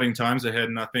some exciting times ahead.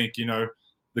 And I think,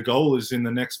 the goal is in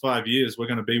the next 5 years, we're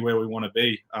going to be where we want to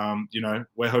be.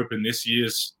 We're hoping this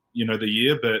year's, the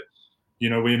year, but,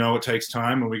 we know it takes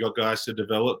time and we got guys to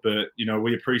develop, but,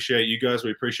 we appreciate you guys.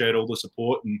 We appreciate all the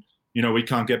support and, we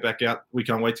can't get back out. We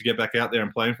can't wait to get back out there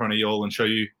and play in front of you all and show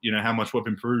you, how much we've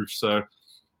improved. So,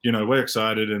 we're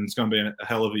excited and it's going to be a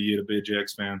hell of a year to be a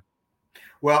Jags fan.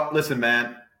 Well, listen,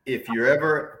 man, if you're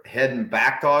ever heading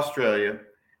back to Australia,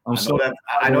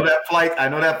 I know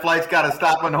that flight's got to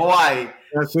stop in Hawaii.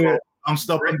 That's it. I'm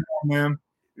stopping down, man.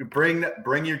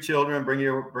 Bring your children, bring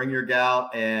your gal,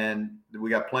 and we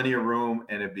got plenty of room,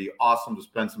 and it'd be awesome to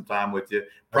spend some time with you.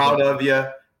 Proud of you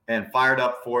and fired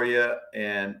up for you.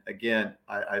 And again,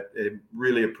 I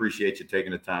really appreciate you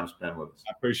taking the time to spend with us.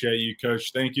 I appreciate you,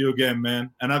 Coach. Thank you again, man.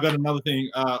 And I got another thing.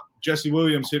 Jesse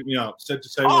Williams hit me up, said to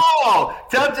say. Tell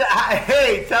him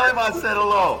I said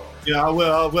hello. Yeah, I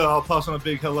will. I'll pass on a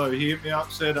big hello. He hit me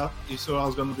up, said he saw I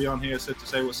was going to be on here, said to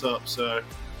say what's up. So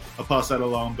I'll pass that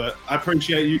along. But I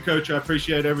appreciate you, Coach. I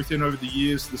appreciate everything over the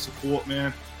years, the support,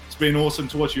 man. It's been awesome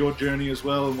to watch your journey as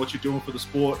well and what you're doing for the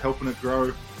sport, helping it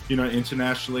grow,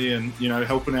 internationally and,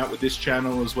 helping out with this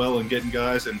channel as well and getting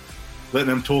guys and letting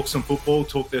them talk some football,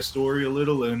 talk their story a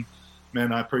little. And,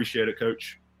 man, I appreciate it,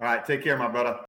 Coach. All right. Take care, my brother.